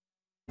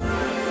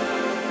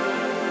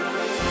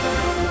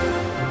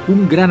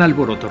un gran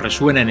alboroto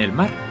resuena en el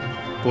mar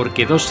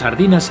porque 2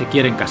 sardinas se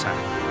quieren casar.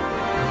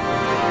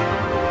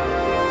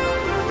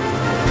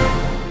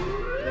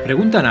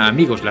 Preguntan a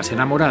amigos las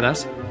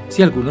enamoradas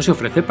si alguno se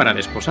ofrece para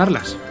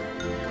desposarlas.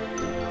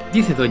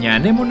 Dice doña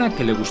Anémona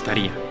que le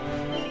gustaría,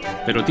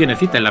 pero tiene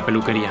cita en la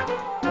peluquería.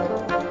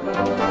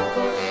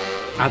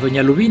 A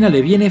doña Lubina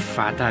le viene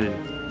fatal,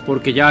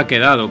 porque ya ha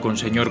quedado con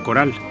señor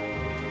Coral.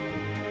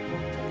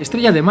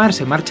 Estrella de Mar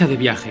se marcha de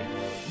viaje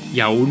y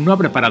aún no ha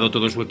preparado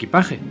todo su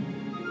equipaje.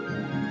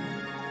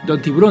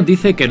 Don Tiburón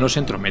dice que no se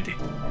entromete,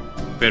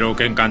 pero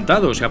que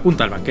encantado se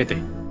apunta al banquete.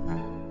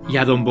 Y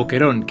a don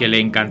Boquerón, que le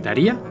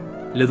encantaría,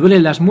 le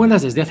duelen las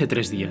muelas desde hace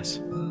 3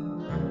 días.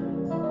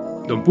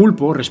 Don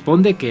Pulpo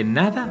responde que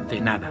nada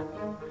de nada.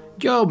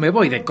 Yo me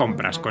voy de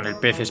compras con el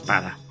pez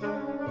espada.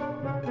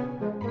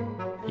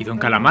 Y don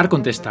Calamar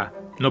contesta,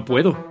 no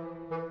puedo.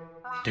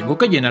 Tengo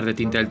que llenar de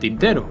tinta el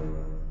tintero.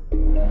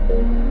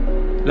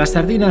 Las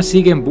sardinas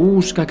siguen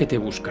busca que te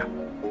busca.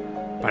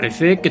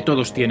 Parece que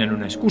todos tienen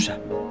una excusa.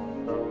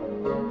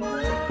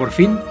 Por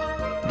fin,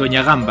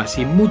 doña Gamba,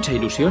 sin mucha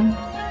ilusión,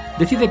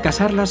 decide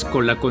casarlas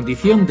con la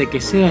condición de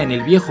que sea en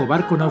el viejo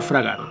barco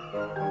naufragado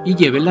y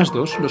lleven las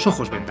 2 los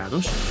ojos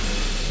vendados.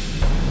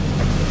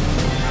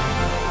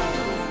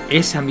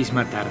 Esa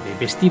misma tarde,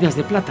 vestidas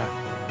de plata,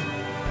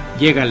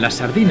 llegan las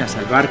sardinas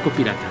al barco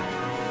pirata.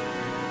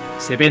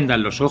 Se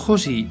vendan los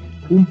ojos y,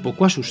 un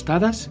poco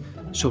asustadas,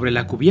 sobre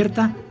la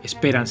cubierta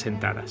esperan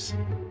sentadas.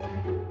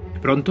 De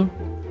pronto,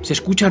 se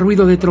escucha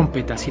ruido de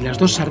trompetas y las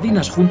 2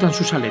 sardinas juntan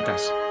sus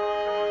aletas.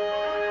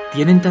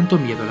 Tienen tanto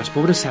miedo las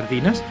pobres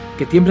sardinas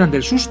que tiemblan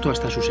del susto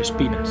hasta sus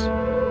espinas.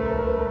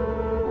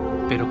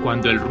 Pero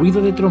cuando el ruido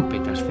de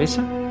trompetas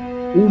cesa,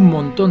 un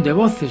montón de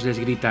voces les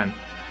gritan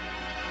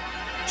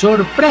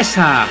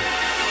 ¡sorpresa!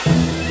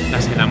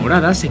 Las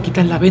enamoradas se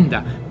quitan la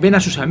venda, ven a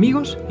sus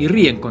amigos y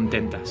ríen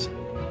contentas.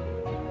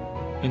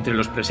 Entre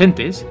los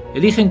presentes,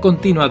 eligen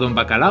continuo a don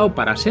Bacalao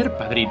para ser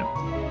padrino.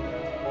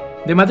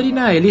 De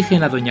madrina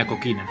eligen a doña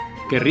Coquina,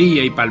 que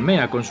ríe y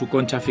palmea con su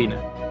concha fina.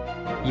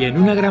 Y en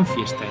una gran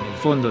fiesta en el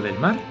fondo del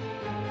mar,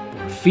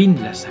 por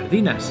fin las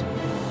sardinas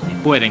se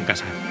pueden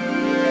casar.